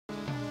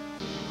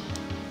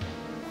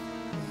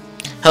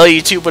Hello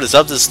YouTube, what is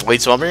up? This is Wade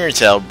Swelmer here,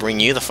 and I'll bring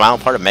you the final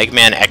part of Mega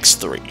Man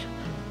X3.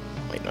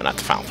 Wait, no, not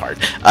the final part.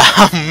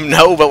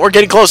 No, but we're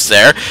getting close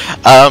there.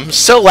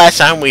 So last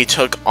time we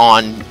took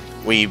on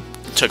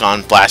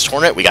Blast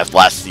Hornet, we got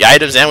blasted the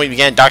items, and we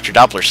began Dr.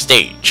 Doppler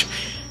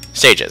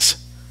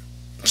stages.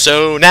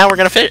 So now we're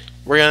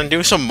gonna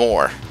do some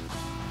more.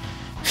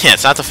 Yeah,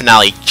 it's not the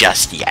finale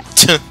just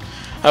yet.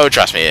 Oh,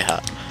 trust me,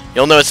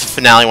 you'll know it's the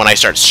finale when I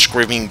start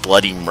screaming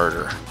bloody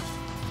murder.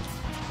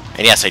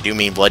 And yes, I do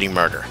mean bloody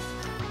murder.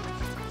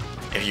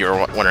 If you're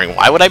wondering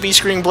why would I be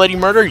screaming bloody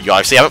murder, you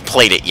obviously haven't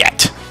played it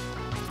yet.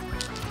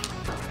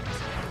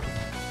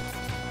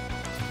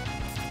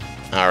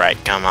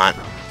 Alright, come on.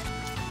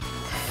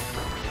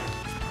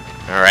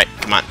 Alright,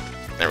 come on.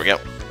 There we go.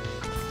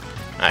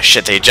 Ah,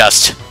 shit, they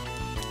adjust.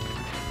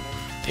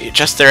 They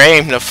adjust their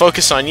aim to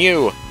focus on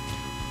you.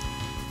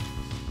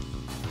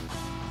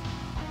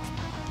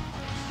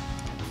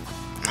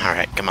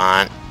 Alright, come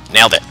on.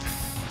 Nailed it.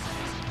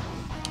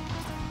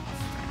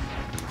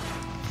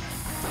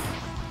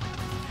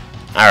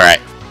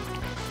 Alright.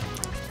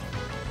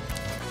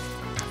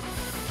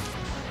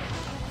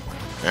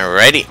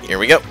 Alrighty, here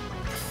we go.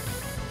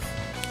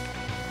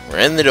 We're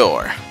in the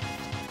door.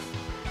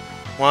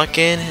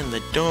 Walking in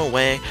the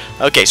doorway.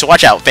 Okay, so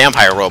watch out,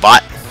 vampire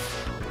robot.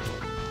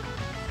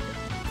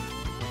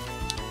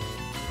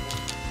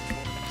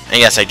 And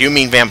yes, I do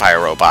mean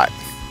vampire robot.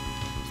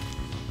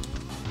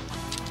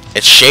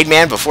 It's Shade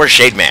Man before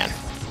Shade Man.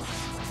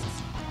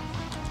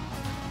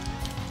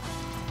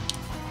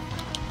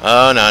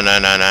 Oh,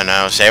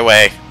 no. Stay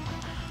away.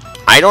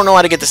 I don't know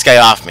how to get this guy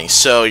off me,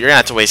 so you're gonna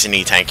have to waste an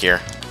E-tank here.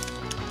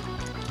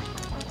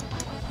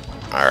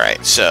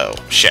 Alright, so,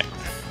 shit.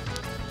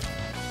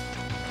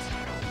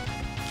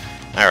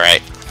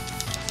 Alright.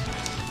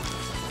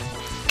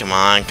 Come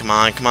on.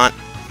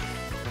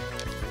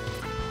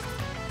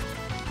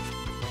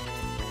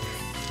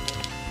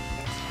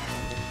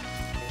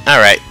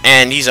 Alright,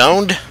 and he's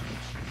owned.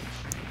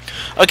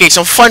 Okay,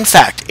 so fun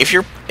fact, if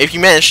you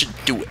manage to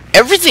do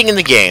everything in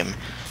the game,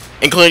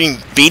 including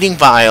beating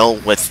Vile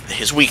with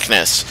his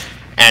weakness,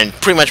 and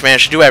pretty much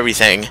manage to do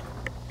everything,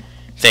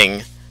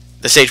 the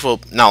stage will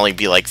not only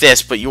be like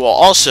this, but you will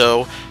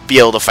also be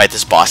able to fight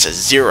this boss as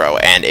Zero,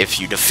 and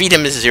if you defeat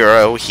him as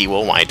Zero, he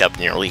will wind up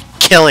nearly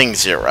killing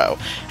Zero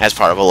as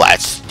part of a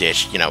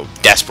last-ditch,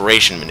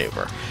 desperation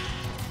maneuver.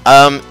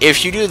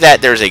 If you do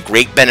that, there's a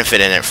great benefit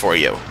in it for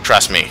you.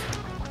 Trust me.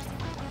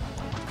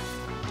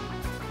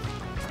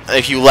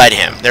 If you let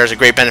him, there's a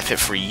great benefit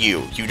for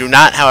you. You do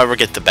not, however,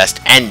 get the best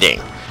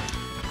ending.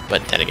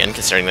 But then again,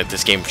 considering that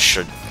this game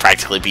should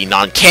practically be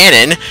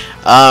non-canon,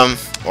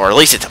 or at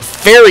least it's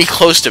very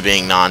close to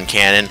being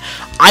non-canon,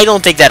 I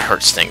don't think that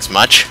hurts things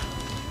much.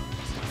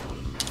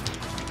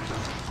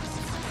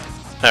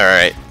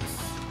 Alright.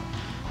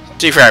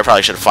 To be fair, I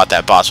probably should have fought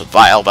that boss with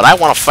Vile, but I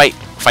want to fight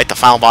the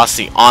final boss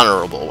the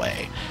honorable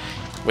way.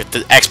 With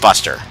the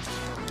X-Buster.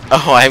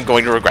 Oh, I am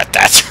going to regret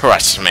that.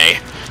 Trust me.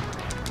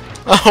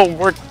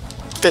 Oh,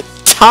 the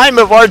time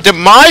of our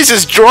demise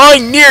is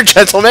drawing near,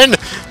 gentlemen!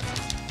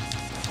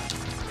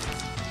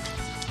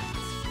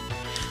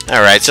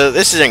 Alright, so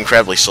this is an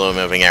incredibly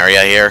slow-moving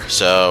area here,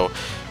 so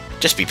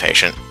just be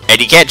patient. And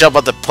you can't jump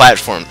on the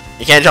platform.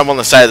 You can't jump on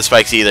the side of the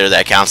spikes either.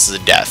 That counts as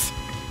a death.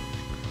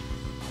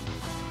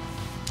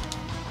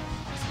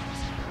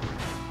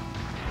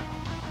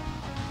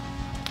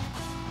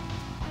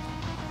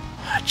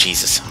 Ah,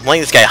 Jesus. I'm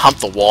letting this guy hump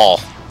the wall.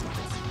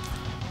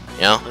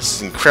 This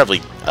is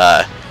incredibly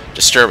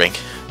disturbing.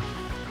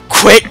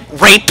 Quit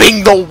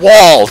raping the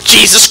wall!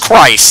 Jesus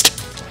Christ!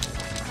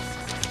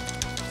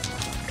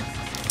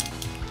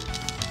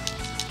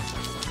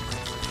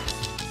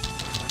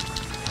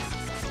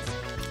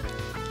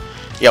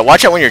 Yeah,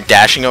 watch out when you're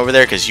dashing over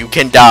there, because you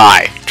can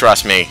die.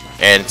 Trust me.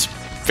 And it's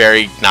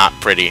very not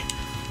pretty.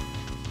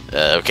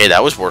 Okay,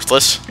 that was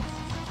worthless.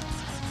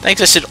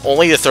 Thanks, I said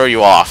only to throw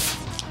you off.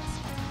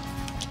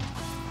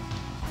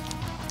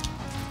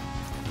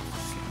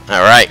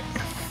 Alright.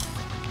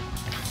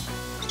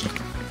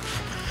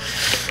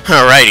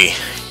 Alrighty.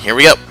 Here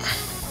we go.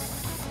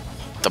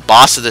 The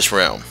boss of this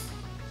room.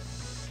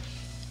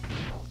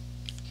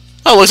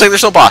 Oh, looks like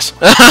there's no boss.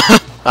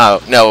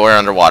 Oh, no, we're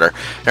underwater.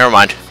 Never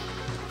mind.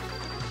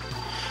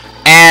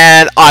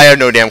 And I have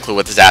no damn clue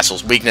what this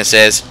asshole's weakness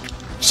is.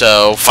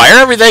 So, fire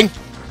everything!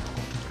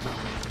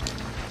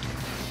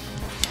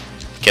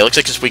 Okay, looks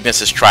like his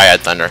weakness is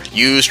Triad Thunder.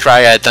 Use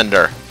Triad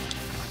Thunder.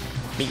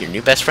 Meet your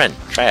new best friend,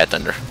 Triad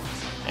Thunder.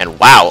 And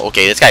wow,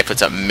 okay, this guy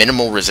puts up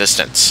minimal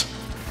resistance.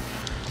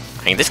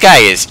 I mean, this guy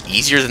is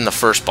easier than the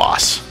first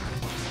boss.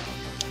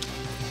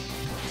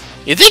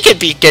 You'd think it'd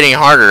be getting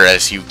harder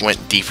as you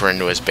went deeper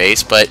into his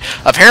base, but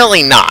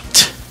apparently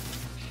not.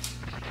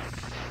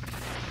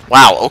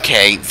 Wow,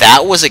 okay,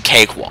 that was a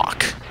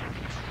cakewalk.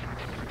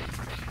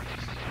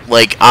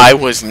 Like, I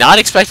was not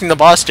expecting the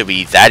boss to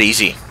be that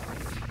easy.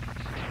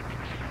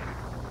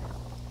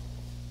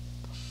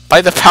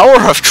 By the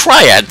power of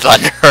Triad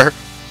Thunder!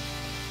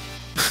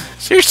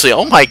 Seriously,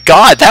 oh my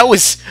god, that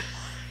was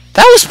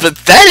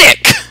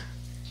pathetic!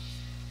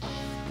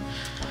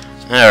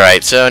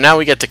 Alright, so now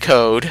we get the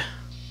code.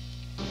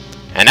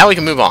 And now we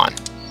can move on.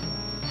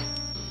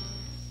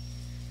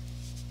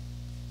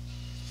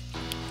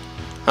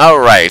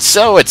 Alright,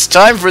 so it's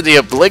time for the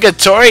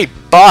obligatory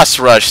boss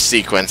rush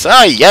sequence.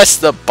 Ah, yes,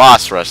 the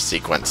boss rush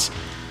sequence.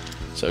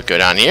 So go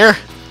down here.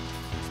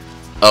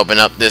 Open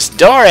up this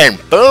door and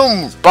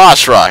boom,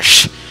 boss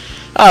rush.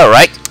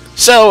 Alright,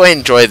 so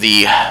enjoy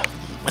the...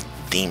 What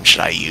theme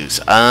should I use?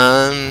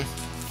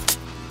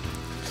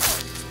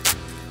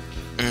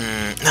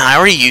 No, I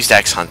already used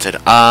X Hunted.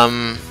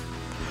 Hang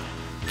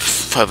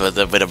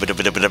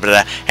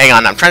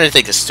on, I'm trying to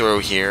think this through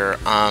here.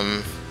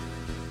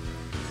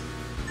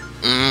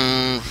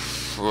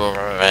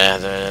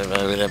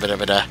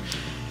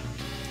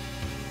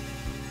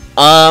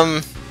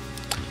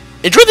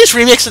 Enjoy this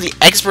remix of the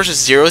X vs.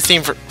 Zero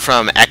theme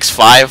from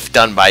X5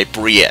 done by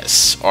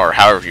Brias, or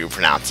however you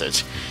pronounce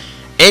it.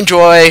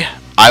 Enjoy.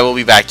 I will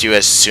be back to you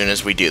as soon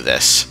as we do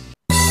this.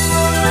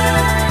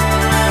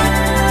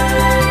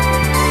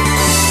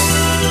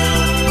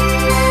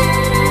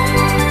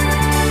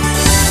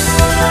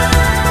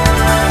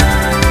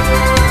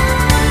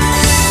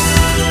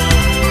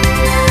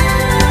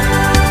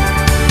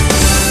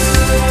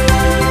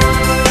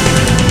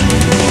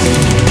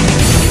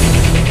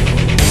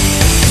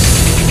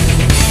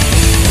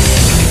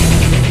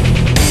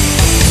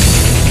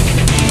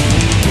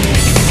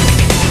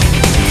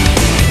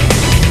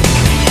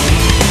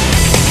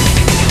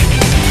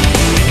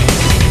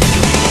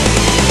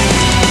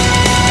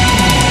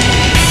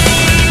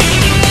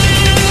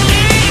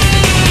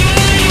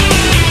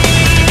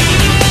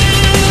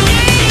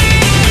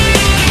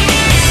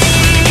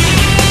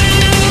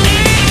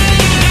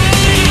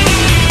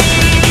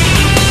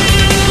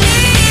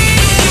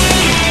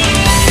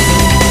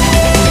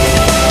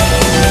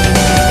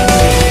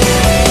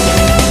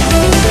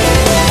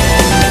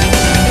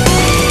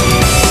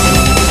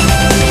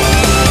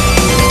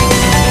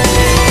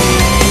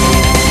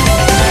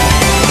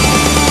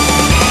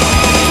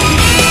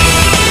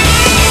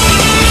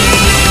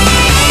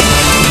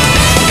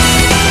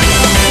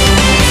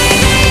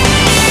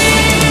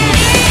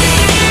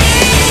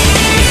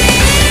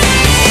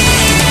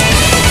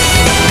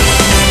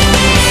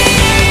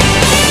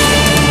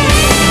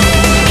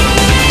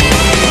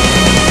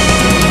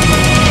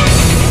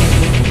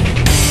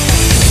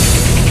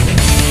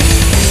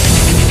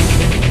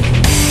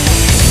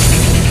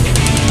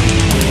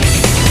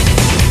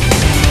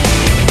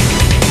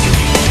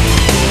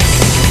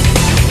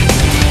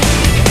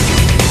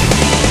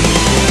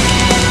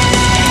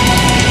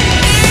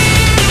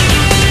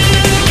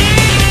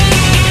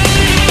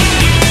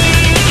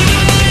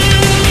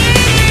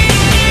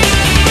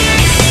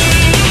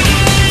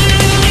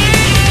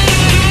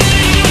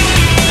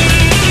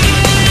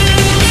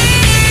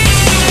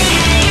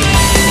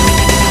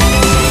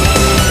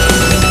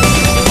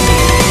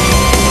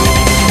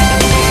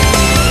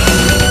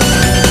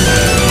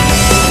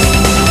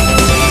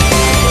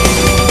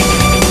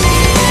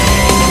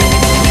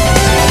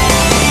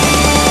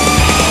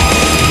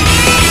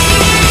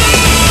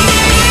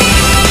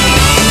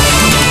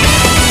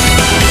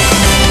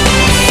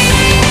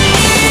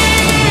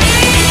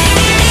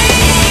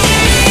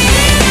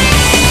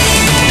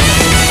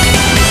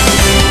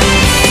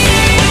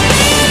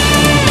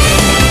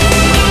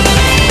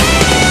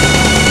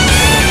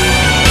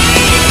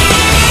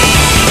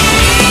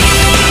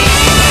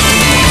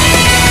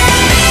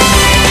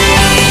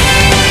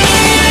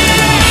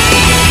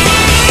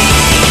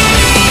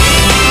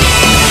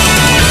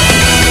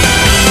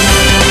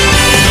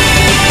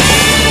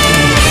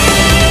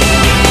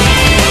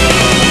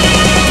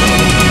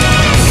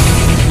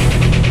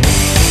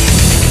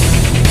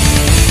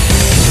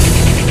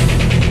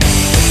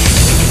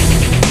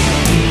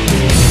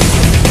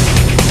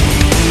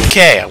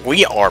 Okay,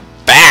 we are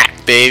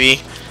back,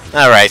 baby.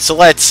 Alright, so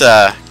let's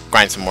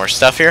grind some more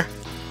stuff here.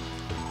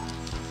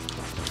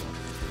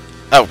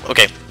 Oh,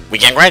 okay. We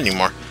can't grind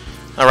anymore.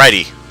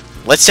 Alrighty.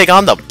 Let's take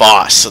on the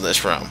boss of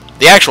this room.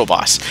 The actual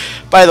boss.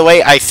 By the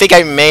way, I think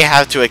I may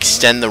have to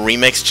extend the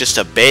remix just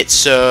a bit,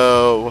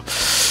 so...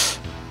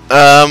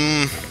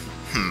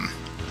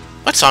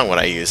 What song would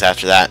I use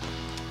after that?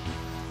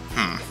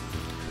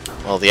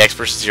 Well, the X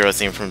vs. Zero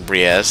theme from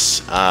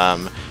Brias.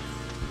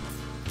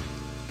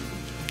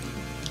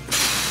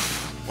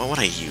 What would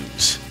I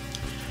use?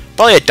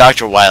 Probably a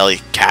Dr.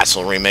 Wily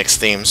Castle remix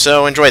theme,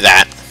 so enjoy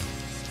that.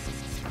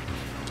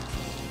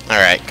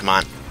 Alright, come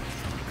on.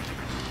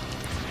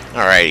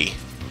 Alrighty.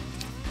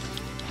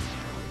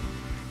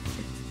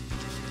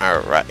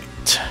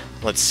 Alright.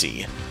 Let's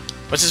see.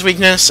 What's his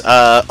weakness?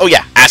 Oh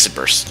yeah, Acid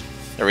Burst.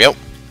 There we go.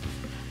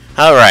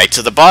 Alright,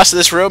 so the boss of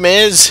this room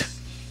is...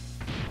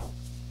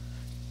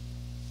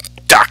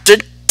 Dr.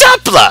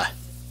 Doppler!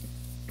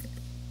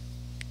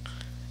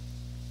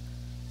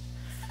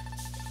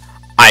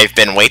 I've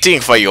been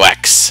waiting for you,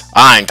 X.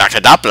 I'm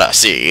Dr. Doppler,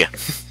 see?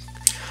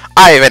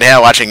 I've been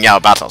here watching your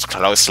battles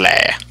closely.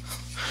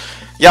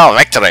 Your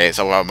victories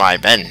over my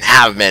men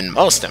have been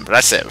most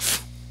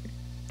impressive.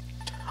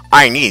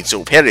 I need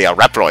superior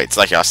Reploids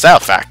like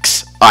yourself,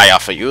 X. I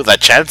offer you the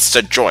chance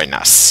to join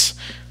us.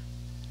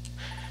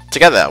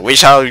 Together, we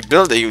shall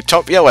build a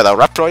utopia where the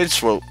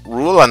Reptoids will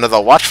rule under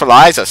the watchful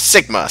eyes of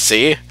Sigma,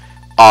 see?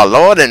 Our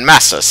Lord and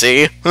Master,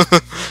 see?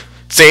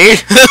 See?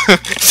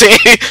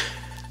 See?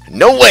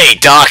 No way,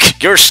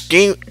 Doc! Your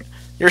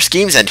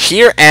schemes end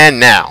here and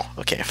now.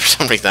 Okay, for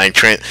some reason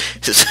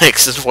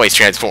his voice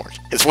transformed.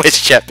 His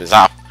voice chip is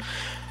up.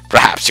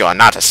 Perhaps you are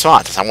not as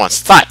smart as I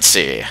once thought,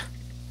 see?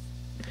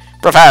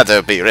 Prepare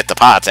to be ripped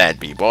apart and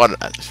be born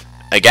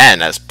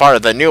again as part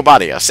of the new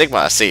body of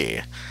Sigma, see?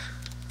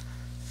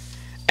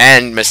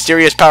 And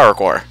mysterious power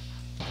core.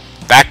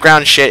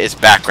 Background shit is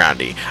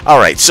backgroundy.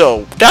 Alright,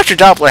 so Dr.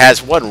 Doppler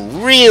has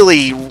one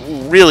really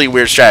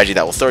weird strategy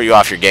that will throw you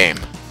off your game.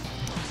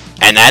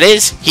 And that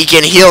is, he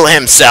can heal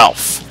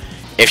himself.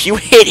 If you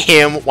hit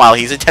him while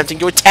he's attempting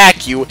to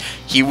attack you,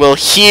 he will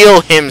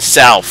heal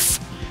himself.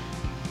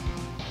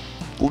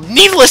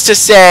 Needless to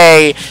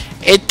say,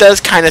 it does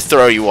kind of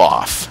throw you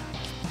off.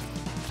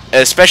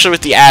 Especially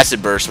with the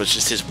acid burst, which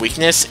is his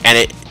weakness, and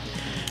it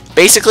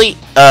basically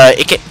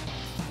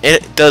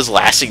it does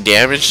lasting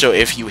damage. So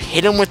if you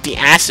hit him with the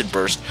acid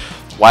burst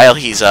while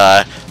he's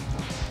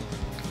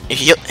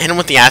if you hit him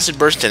with the acid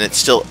burst and it's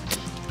still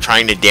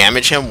trying to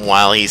damage him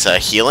while he's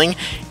healing,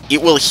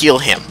 it will heal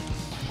him.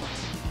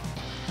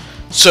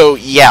 So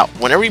yeah,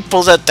 whenever he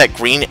pulls out that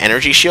green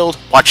energy shield,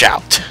 watch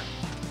out.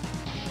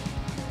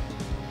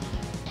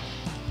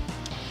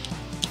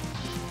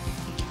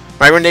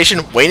 My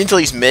recommendation, wait until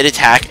he's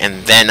mid-attack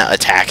and then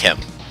attack him.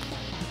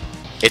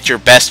 It's your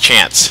best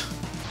chance.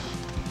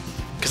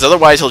 Because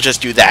otherwise he'll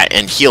just do that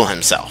and heal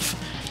himself.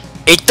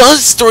 It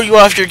does throw you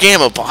off your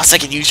game, a boss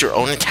that can use your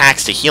own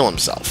attacks to heal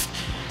himself.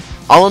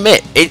 I'll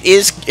admit,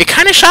 it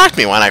kind of shocked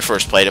me when I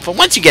first played it, but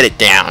once you get it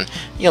down,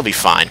 you'll be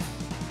fine.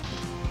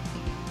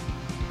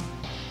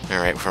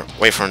 Alright,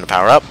 wait for him to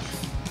power up.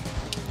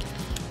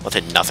 Let's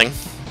hit nothing.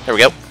 There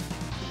we go.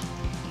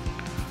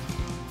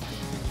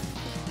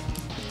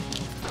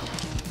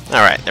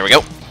 Alright, there we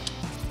go.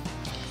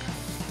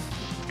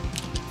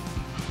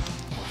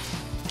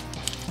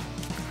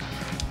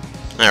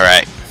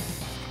 Alright.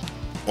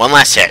 One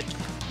last hit.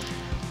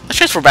 Let's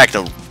transfer back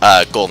to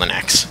Golden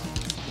Axe.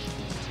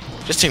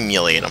 Just to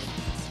humiliate him.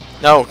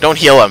 No, don't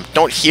heal him.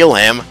 Don't heal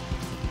him.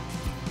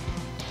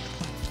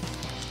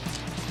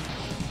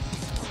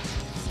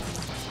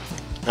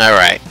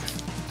 Alright.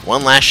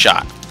 One last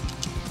shot.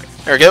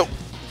 There we go.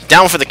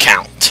 Down for the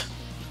count.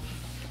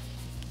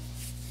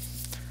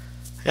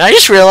 I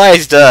just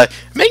realized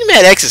Mega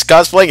Man X is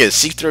cosplaying as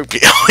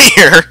C-3PO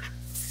here.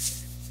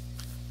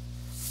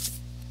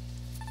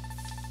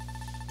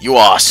 You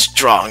are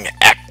strong,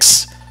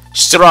 X.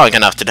 Strong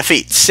enough to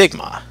defeat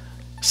Sigma.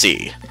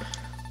 C.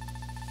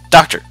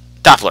 Dr.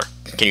 Doppler,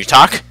 can you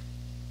talk?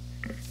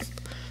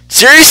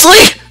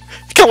 Seriously?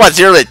 You don't want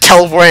Zero to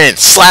teleport in and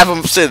slap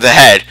him to the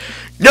head.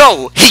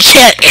 No, he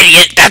can't,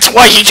 idiot! That's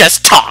why he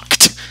just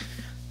talked!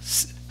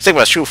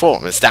 Sigma's true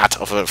form is that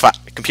of a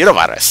computer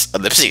virus,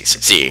 ellipses,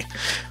 see?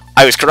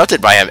 I was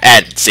corrupted by him,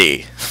 and,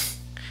 see?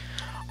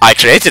 I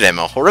created him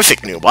a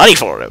horrific new body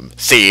for him,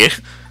 see?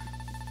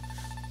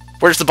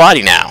 Where's the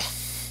body now?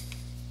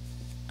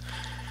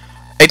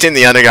 It's in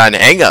the underground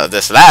hangar of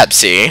this lab,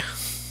 see?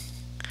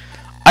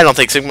 I don't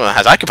think Sigma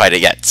has occupied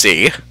it yet,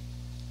 see?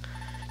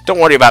 Don't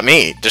worry about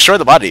me. Destroy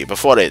the body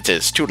before it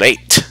is too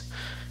late.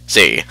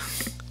 See?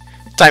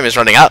 Time is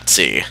running out,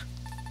 see?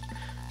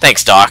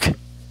 Thanks, Doc.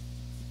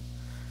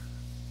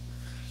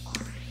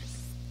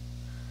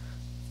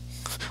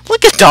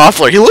 Look at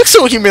Doppler. He looks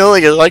so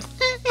humiliated, like...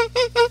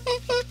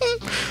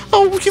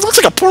 Oh, he looks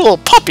like a poor little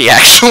puppy,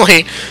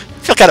 actually.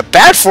 I feel kind of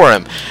bad for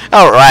him.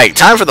 Alright,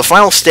 time for the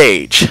final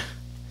stage.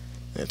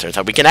 It turns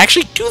out we can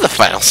actually do the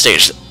final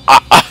stage.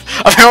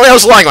 Apparently I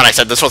was lying when I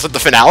said this wasn't the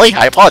finale.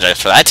 I apologize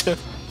for that.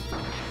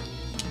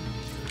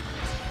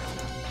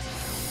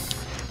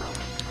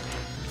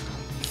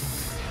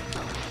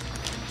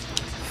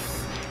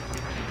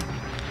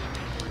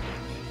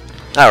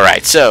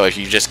 Alright, so if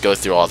you just go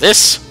through all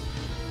this...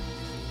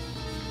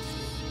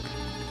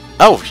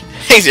 Oh,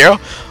 hey Zero.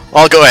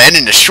 I'll go ahead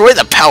and destroy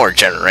the power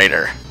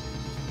generator.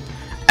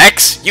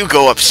 X, you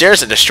go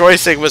upstairs and destroy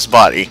Sigma's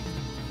body.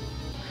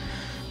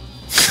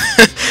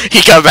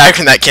 He got back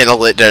from that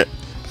candlelit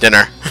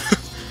dinner.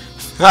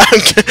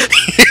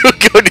 You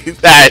go do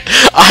that.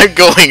 I'm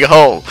going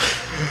home.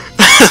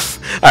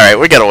 Alright,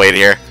 we gotta wait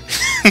here.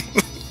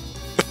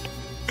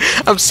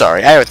 I'm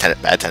sorry, I have a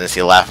bad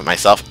tendency to laugh at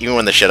myself, even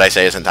when the shit I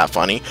say isn't that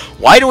funny.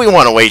 Why do we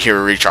want to wait here to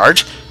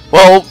recharge?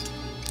 Well,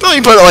 let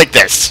me put it like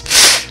this.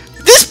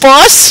 This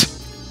boss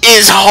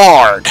is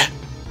hard.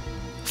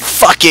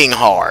 Fucking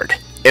hard.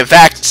 In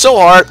fact, so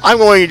hard, I'm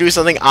going to do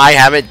something I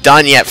haven't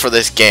done yet for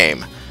this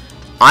game.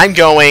 I'm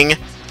going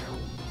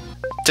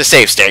to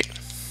save state.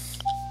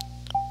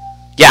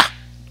 Yeah,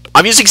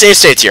 I'm using save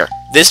states here.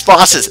 This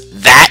boss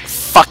is that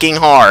fucking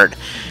hard.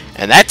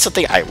 And that's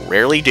something I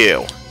rarely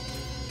do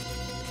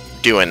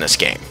in this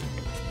game.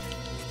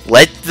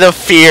 Let the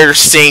fear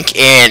sink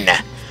in.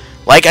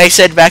 Like I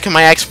said back in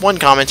my X1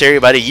 commentary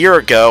about a year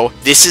ago,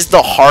 this is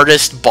the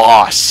hardest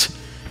boss.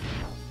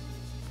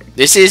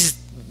 This is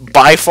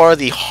by far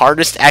the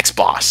hardest X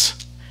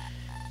boss.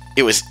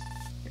 It was...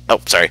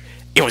 Oh, sorry.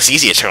 It was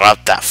easy to turn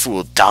out that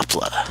fool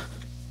Doppler.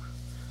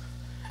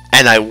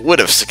 And I would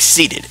have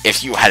succeeded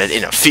if you hadn't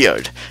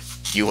interfered.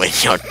 You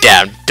and your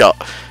damn dog.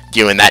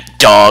 You and that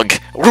dog.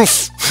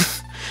 Roof!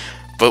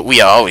 But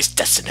we are always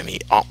destined to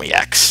meet, aren't we,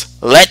 X?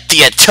 Let the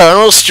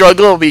eternal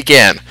struggle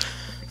begin.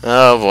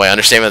 Oh boy,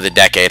 understatement of the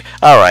decade.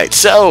 Alright,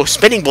 so,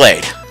 Spinning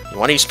Blade. You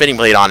want to use Spinning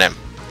Blade on him.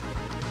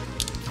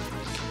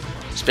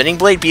 Spinning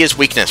Blade be his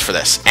weakness for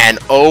this. And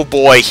oh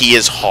boy, he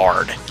is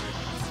hard.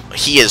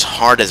 He is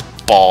hard as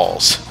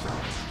balls.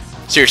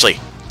 Seriously.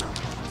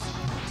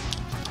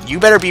 You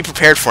better be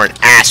prepared for an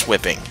ass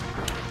whipping.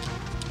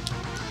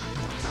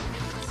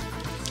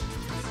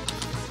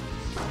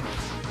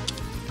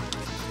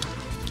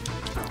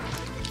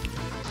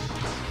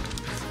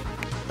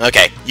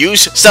 Okay,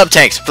 use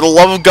sub-tanks. For the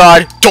love of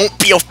God, don't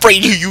be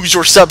afraid to use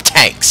your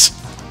sub-tanks.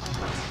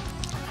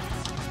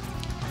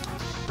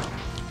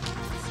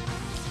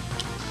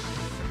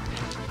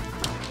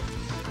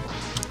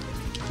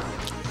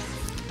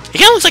 He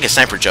kind of looks like a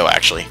Sniper Joe,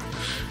 actually.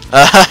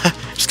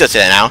 Just gonna say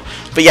that now.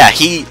 But yeah,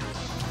 he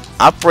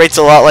operates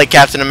a lot like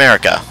Captain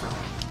America.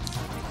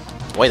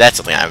 Boy, that's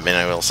something I haven't been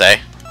able to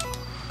say.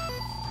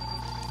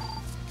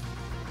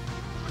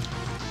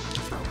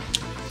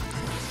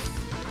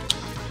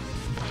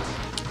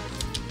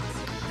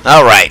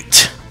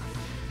 Alright.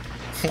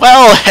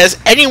 Well, as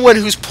anyone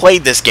who's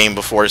played this game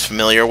before is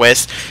familiar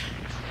with,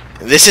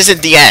 this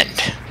isn't the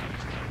end.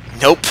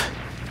 Nope.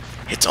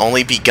 It's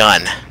only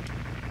begun.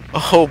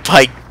 Oh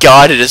my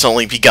God, it has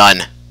only begun.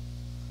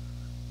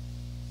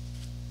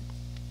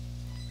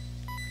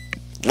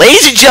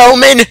 Ladies and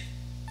gentlemen,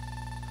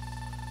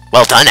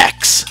 well done,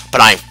 X,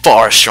 but I am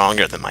far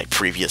stronger than my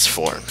previous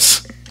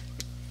forms.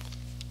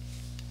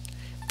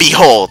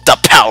 Behold the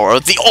power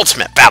of the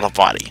ultimate battle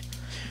body.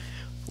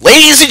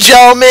 Ladies and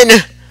gentlemen,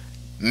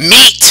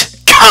 meet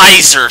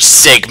Kaiser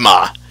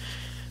Sigma.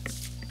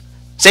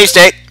 Save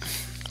state.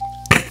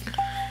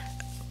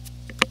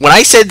 When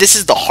I said this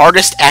is the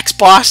hardest X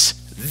boss,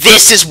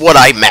 this is what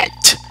I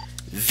meant.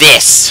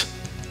 This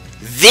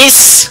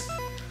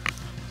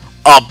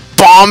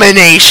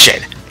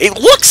abomination. It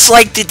looks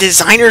like the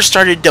designer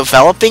started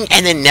developing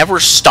and then never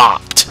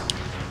stopped.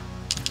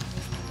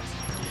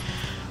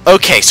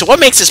 Okay, so what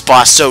makes this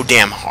boss so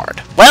damn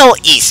hard? Well,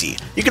 easy.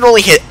 You can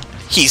only hit...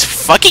 He's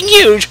fucking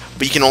huge,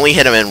 but you can only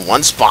hit him in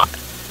one spot.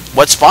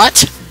 What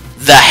spot?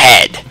 The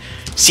head.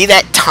 See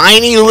that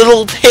tiny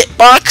little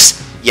hitbox?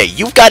 Yeah,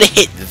 you've got to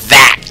hit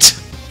that.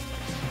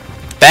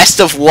 Best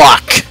of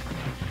luck.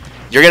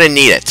 You're gonna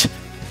need it.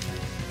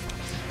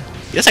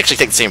 He does actually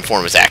take the same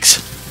form as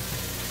X.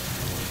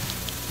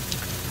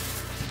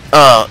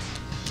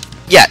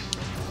 Yeah.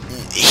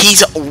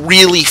 He's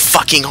really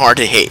fucking hard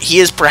to hit. He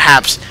is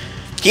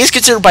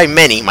considered by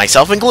many,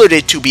 myself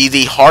included, to be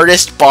the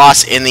hardest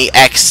boss in the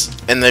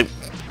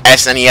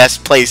SNES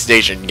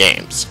PlayStation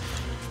games.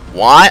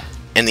 What?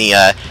 In the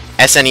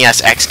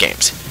SNES X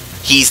games.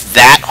 He's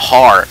that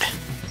hard.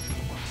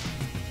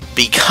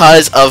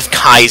 Because of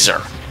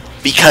Kaiser.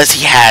 Because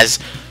he has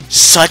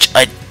such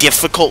a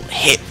difficult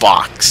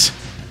hitbox.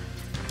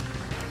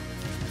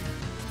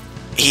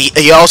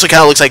 He also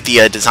kind of looks like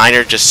the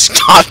designer just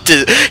stopped.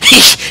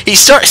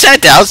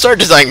 Sat down, started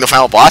designing the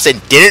final boss,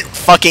 and didn't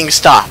fucking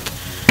stop.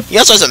 He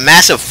also has a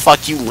massive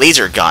fuck you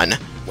laser gun,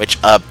 which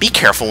be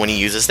careful when he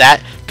uses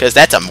that, because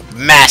that's a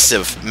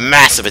massive,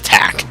 massive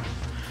attack.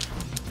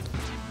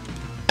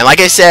 And like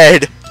I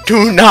said,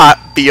 do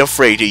not be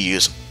afraid to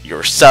use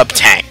your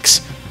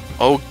sub-tanks.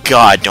 Oh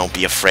God, don't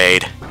be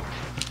afraid.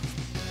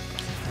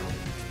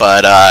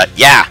 But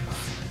yeah,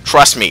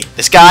 trust me,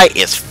 this guy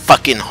is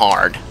fucking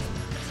hard.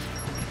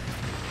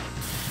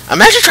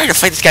 Imagine trying to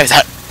fight this guy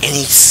without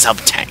any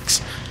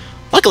sub-tanks.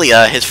 Luckily,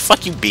 his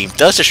fuck you beam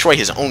does destroy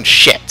his own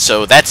shit,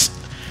 so that's...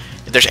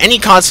 If there's any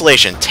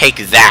consolation, take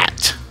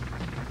that.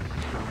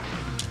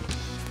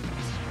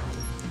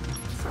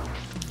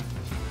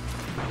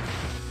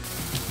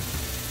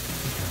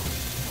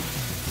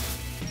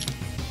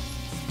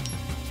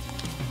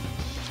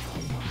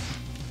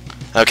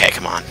 Okay,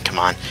 come on, come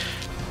on.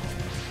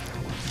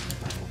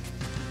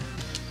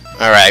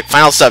 Alright,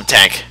 final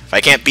sub-tank. If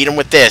I can't beat him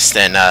with this,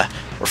 then,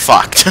 we're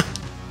fucked.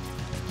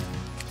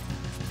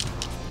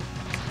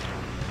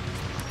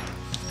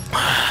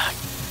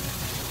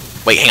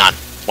 Wait, hang on.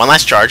 One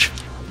last charge.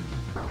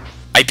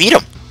 I beat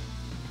him.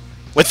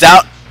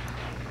 Without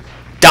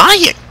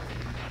dying.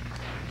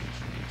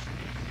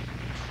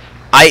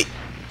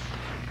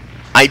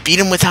 I beat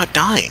him without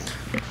dying.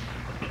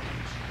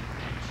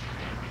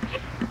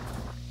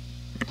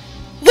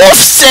 Wolf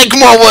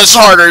Sigma was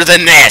harder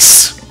than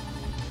this!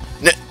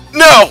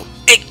 No!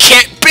 It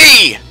can't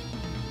be!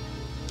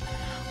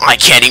 I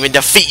can't even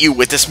defeat you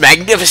with this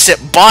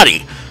magnificent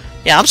body!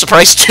 Yeah, I'm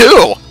surprised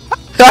too!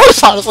 I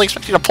was honestly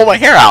expecting to pull my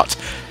hair out.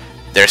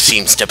 There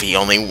seems to be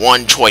only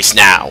one choice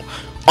now.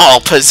 I'll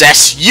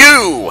possess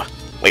you!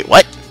 Wait,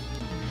 what?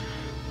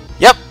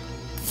 Yep.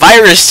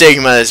 Virus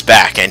Sigma is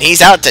back, and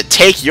he's out to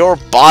take your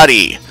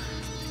body.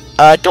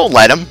 Don't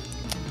let him.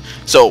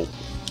 So,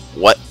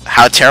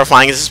 how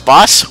terrifying is this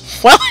boss?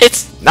 Well,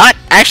 it's not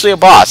actually a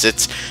boss.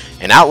 It's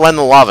an outrun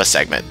the lava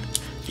segment.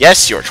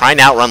 Yes, you're trying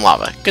to outrun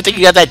lava. Good thing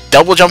you got that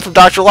double jump from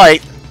Dr.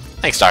 Light.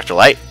 Thanks, Dr.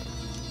 Light.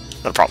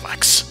 No problem,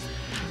 X.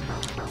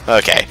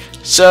 Okay,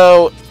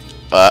 so...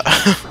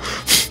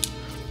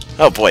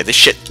 oh boy, this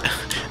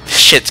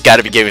shit's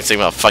gotta be giving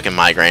Sigma a fucking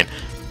migraine.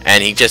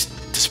 And he just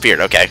disappeared,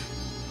 okay.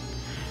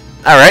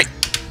 Alright.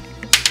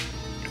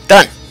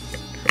 Done.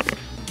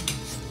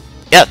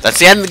 Yeah, that's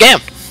the end of the game.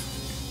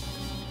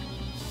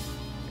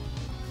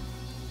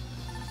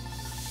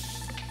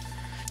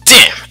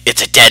 Damn,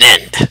 it's a dead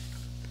end.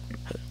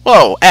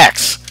 Whoa,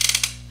 X.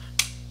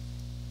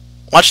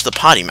 Watch the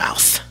potty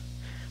mouth.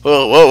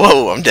 Whoa, whoa,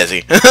 whoa, I'm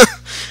dizzy.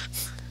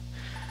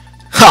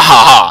 Ha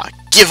ha ha,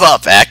 give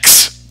up,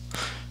 X.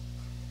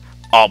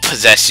 I'll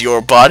possess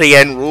your body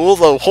and rule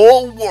the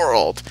whole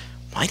world.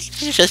 Why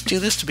didn't you just do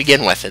this to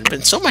begin with? It'd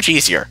been so much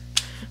easier.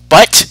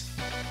 But,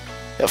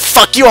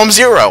 fuck you, I'm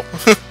Zero.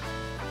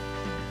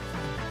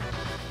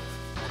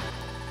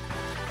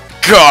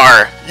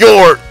 Gar,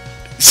 you're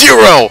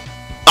Zero.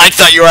 I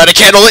thought you were at a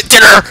candlelit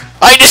dinner.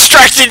 I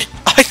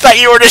thought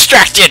you were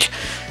distracted.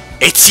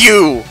 It's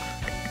you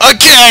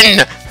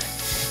again.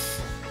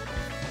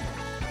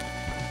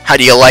 How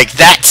do you like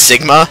that,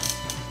 Sigma?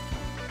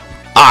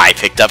 I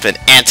picked up an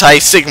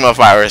anti-Sigma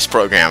virus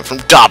program from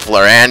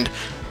Doppler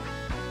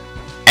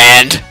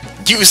and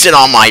used it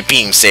on my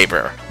beam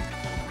saber.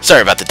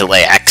 Sorry about the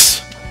delay, X.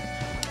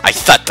 I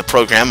thought the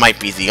program might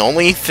be the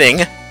only thing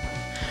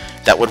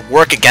that would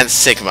work against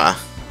Sigma.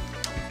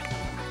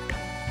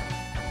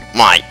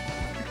 My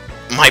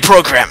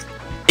program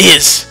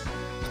is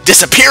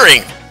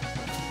disappearing,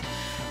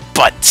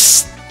 but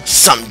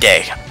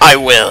someday I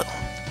will.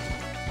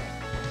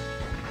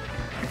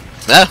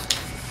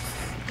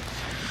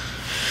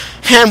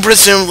 And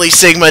presumably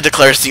Sigma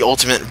declares the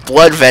ultimate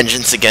blood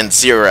vengeance against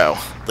Zero,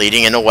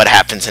 leading into what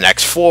happens in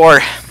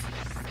X4.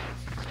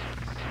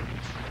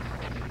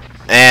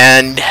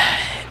 And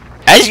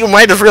as you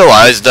might have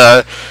realized,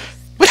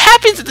 what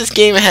happens in this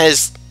game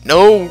has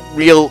no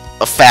real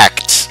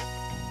effect.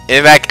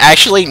 In fact,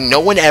 actually,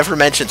 no one ever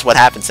mentions what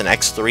happens in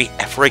X3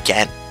 ever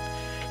again.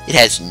 It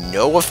has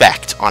no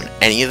effect on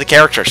any of the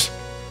characters.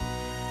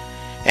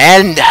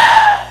 And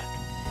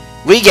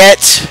we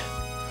get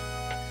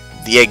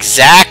the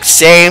exact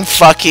same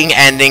fucking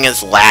ending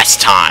as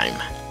last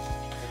time.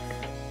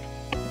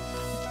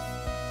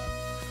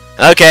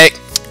 Okay,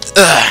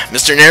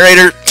 Mr.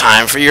 Narrator,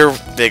 time for your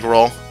big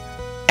role.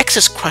 X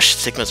has crushed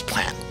Sigma's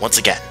plan once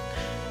again,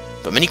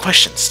 but many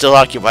questions still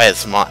occupy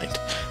his mind.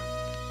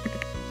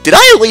 Did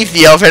I leave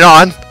the oven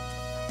on?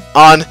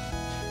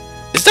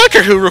 Is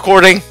Doctor Who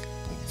recording?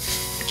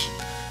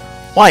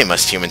 Why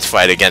must humans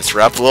fight against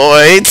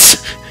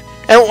Reploids?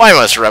 And why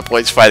must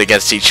Reploids fight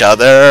against each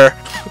other?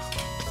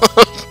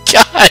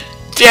 God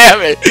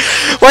damn it!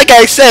 Like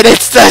I said,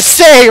 it's the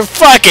same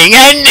fucking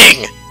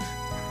ending!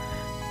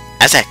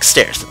 As X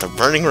stares at the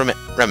burning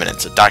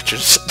remnants of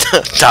Doppler's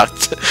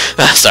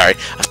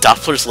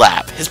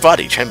lab, his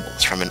body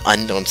trembles from an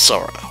unknown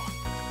sorrow.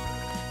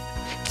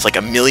 It's like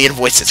a million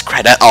voices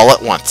cried out all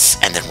at once,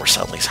 and then were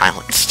suddenly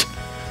silenced.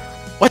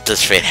 What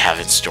does fate have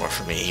in store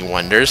for me, he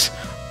wonders.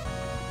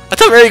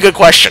 That's a very good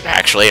question,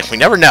 actually. We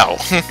never know.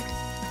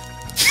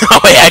 Oh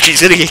wait, actually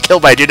he's gonna get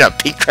killed by a dude in a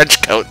pink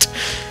trench coat.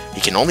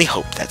 He can only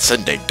hope that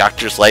someday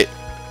Dr.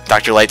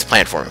 Light's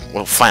plan for him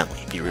will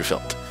finally be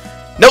revealed.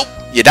 Nope!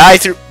 You die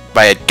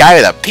by a guy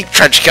with a pink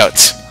trench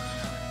coat.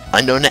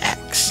 Unknown to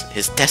X,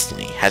 his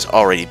destiny has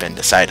already been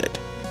decided.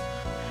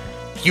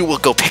 You will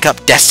go pick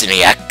up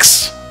Destiny,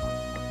 X.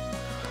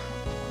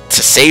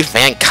 To save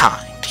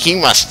mankind, he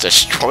must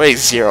destroy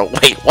Zero.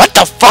 Wait, what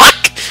the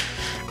fuck?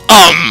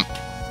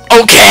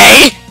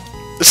 Okay.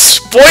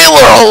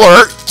 Spoiler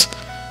alert.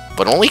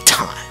 But only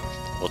time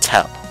will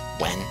tell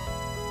when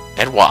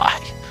and why.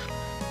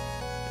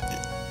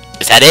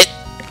 Is that it?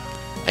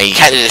 And you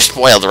kind of just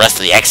spoiled the rest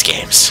of the X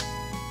games.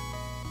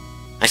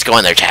 Nice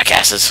going there,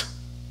 jackasses.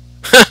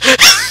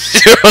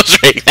 Zero's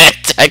reading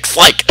that text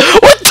like,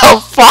 what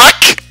the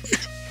fuck?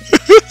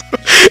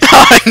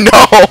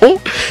 No.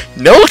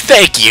 No,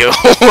 thank you.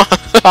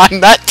 I'm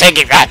not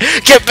taking that.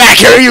 Get back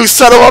here, you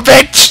son of a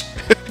bitch!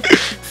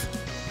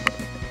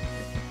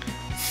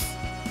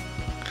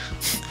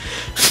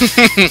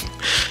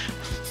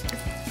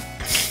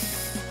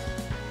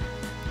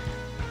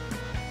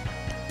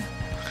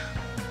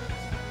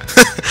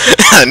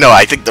 No,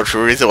 I think the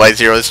true reason why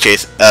Zero's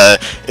chase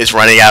is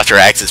running after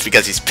X is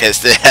because he's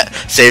pissed at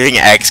saving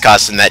X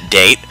cost him that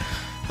date.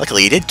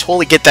 Luckily, he did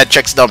totally get that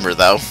chick's number,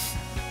 though.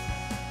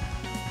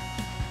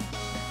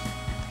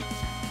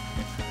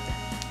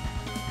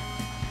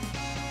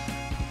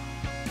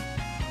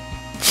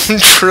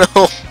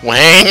 Trill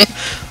Wang?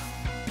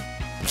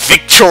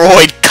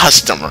 Victoroid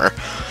customer.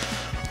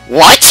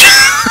 What?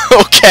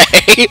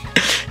 Okay.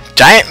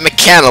 Giant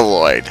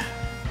Mechanaloid.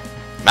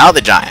 Mal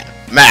the Giant.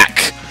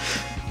 Mac.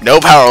 No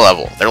power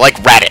level. They're like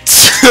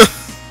Raditz.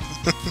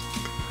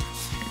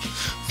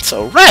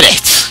 So,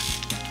 Raditz.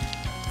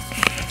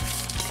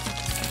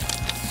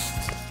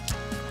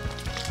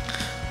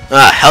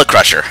 Hell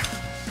Crusher.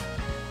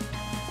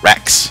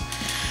 Rex.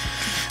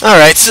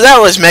 Alright, so that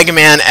was Mega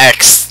Man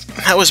X.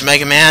 That was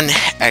Mega Man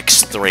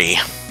X3.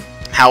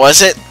 How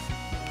was it?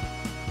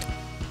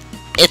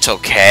 It's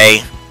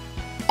okay.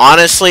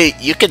 Honestly,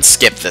 you can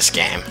skip this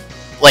game.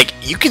 Like,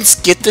 you can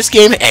skip this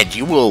game and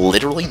you will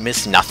literally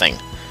miss nothing.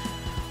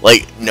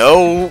 Like,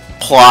 no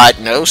plot,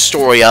 no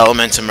story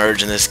elements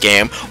emerge in this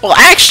game. Well,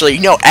 actually,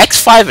 no,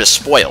 X5 is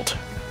spoiled.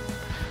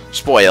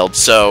 Spoiled,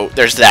 so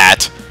there's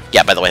that.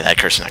 Yeah, by the way, that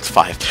occurs in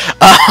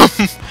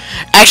X5.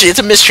 Actually, it's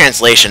a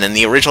mistranslation. In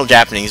the original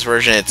Japanese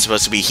version, it's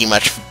supposed to be he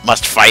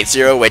must fight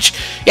Zero, which,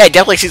 yeah, it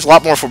definitely seems a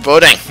lot more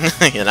foreboding,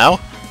 you know?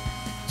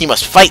 He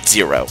must fight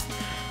Zero.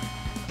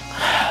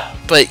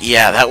 But,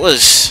 yeah, that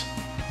was...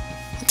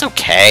 It's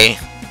okay.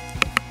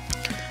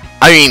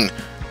 I mean,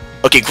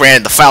 okay,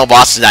 granted, the final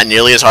boss is not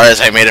nearly as hard as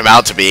I made him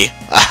out to be.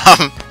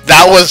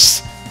 That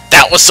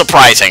was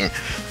surprising.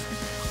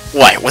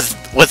 What,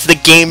 was the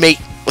game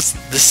was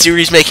the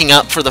series making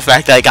up for the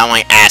fact that I got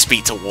my ass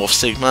beat to Wolf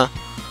Sigma?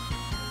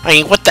 I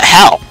mean, what the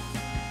hell?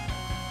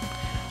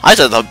 I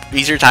had the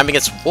easier time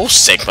against Wolf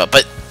Sigma,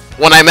 but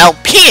when I'm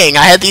LPing,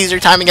 I had the easier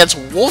time against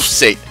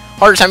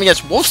harder time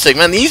against Wolf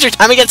Sigma, and the easier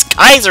time against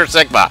Kaiser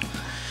Sigma.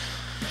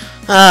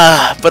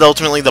 But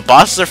ultimately, the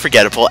bosses are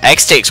forgettable.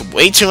 X takes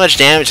way too much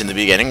damage in the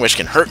beginning, which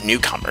can hurt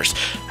newcomers.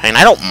 I mean,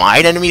 I don't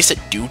mind enemies that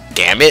do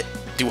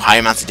high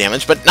amounts of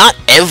damage, but not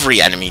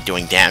every enemy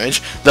doing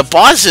damage. The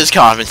bosses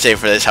compensate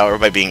for this, however,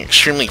 by being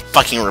extremely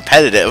fucking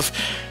repetitive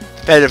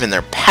in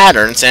their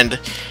patterns, and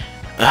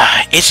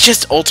it's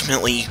just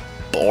ultimately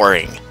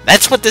boring.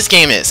 That's what this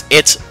game is.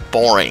 It's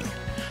boring.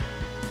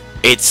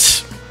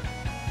 It's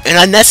an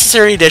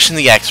unnecessary addition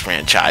to the X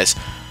franchise.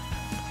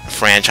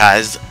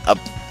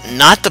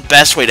 Not the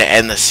best way to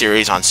end the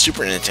series on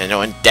Super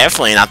Nintendo, and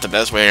definitely not the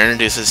best way to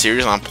introduce the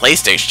series on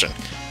PlayStation.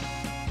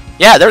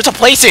 Yeah, there's a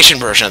PlayStation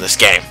version of this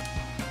game.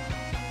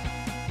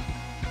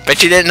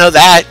 Bet you didn't know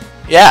that.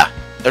 Yeah,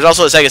 there's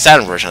also a Sega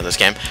Saturn version of this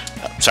game.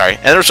 Sorry,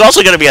 and there's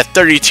also going to be a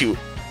 32.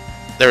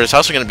 There's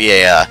also going to be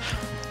a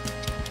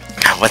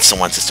what's the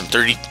one system?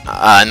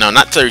 No,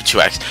 not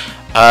 32X.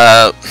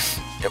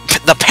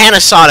 The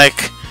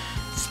Panasonic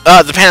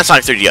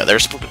 3DO.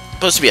 There's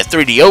supposed to be a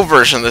 3DO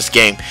version of this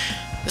game.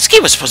 This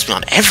game was supposed to be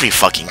on every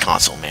fucking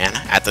console, man,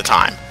 at the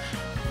time.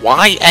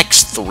 Why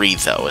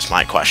X3, though, is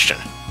my question.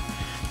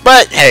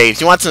 But, hey, if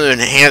you want some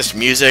enhanced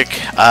music,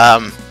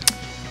 then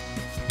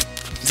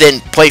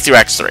play through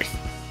X3.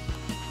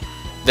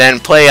 Then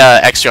play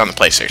X3 on the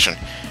PlayStation.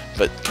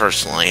 But,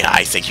 personally,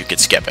 I think you could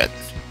skip it.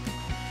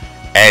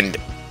 And...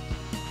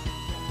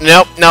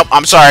 Nope,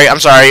 I'm sorry.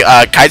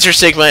 Kaiser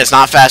Sigma is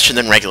not faster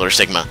than regular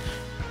Sigma.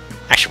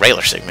 Actually,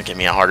 regular Sigma gave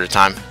me a harder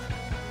time.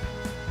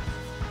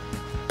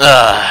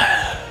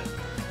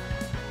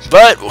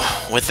 But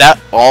with that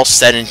all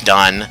said and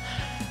done,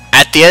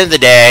 at the end of the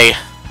day,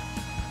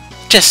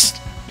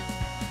 just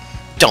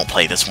don't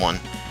play this one.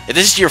 If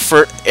this is your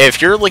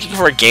if you're looking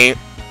for a game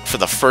for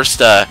the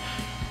first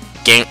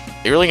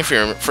you're looking for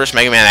your first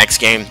Mega Man X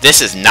game,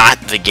 this is not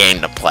the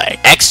game to play.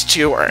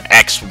 X2 or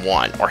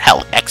X1 or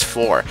hell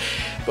X4,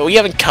 but we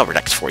haven't covered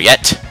X4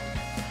 yet.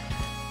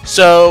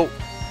 So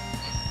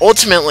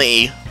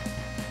ultimately,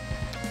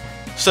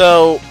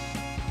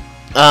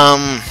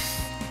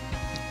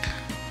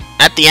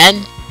 at the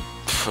end,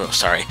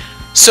 sorry.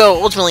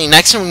 So ultimately,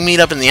 next time we meet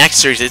up in the X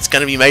series, it's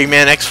going to be Mega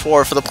Man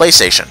X4 for the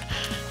PlayStation.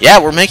 Yeah,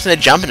 we're making a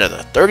jump into the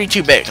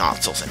 32-bit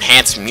consoles.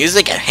 Enhanced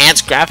music,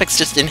 enhanced graphics,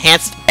 just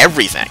enhanced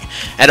everything.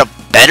 And a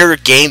better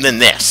game than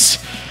this.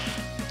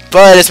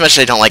 But as much as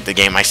I don't like the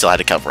game, I still had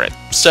to cover it.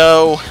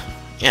 So,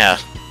 yeah.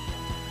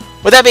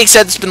 With that being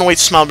said, this has been the Way to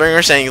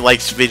Smilebringer saying you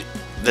liked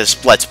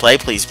this Let's Play.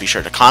 Please be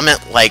sure to comment,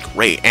 like,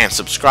 rate, and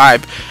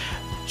subscribe.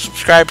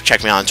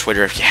 Check me out on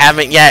Twitter if you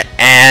haven't yet,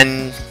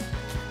 and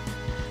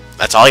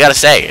that's all I gotta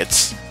say.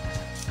 It's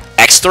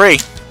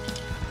X3.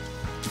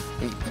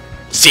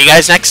 See you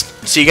guys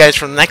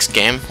for the next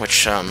game,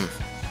 which,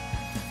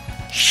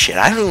 shit,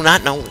 I do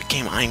not know what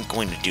game I'm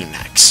going to do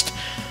next.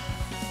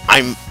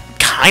 I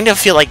kind of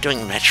feel like doing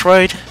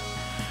Metroid,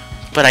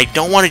 but I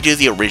don't want to do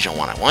the original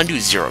one. I want to do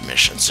Zero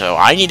Mission, so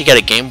I need to get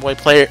a Game Boy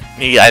player. I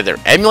need to either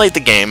emulate the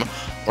game,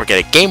 or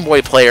get a Game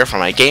Boy player for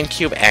my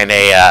GameCube, and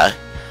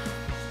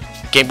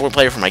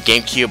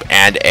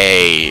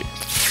a,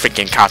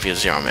 freaking copy of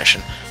Zero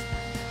Mission.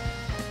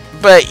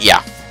 But,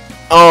 yeah.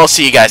 I'll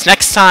see you guys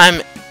next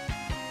time.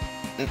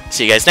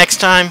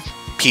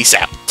 Peace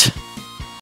out.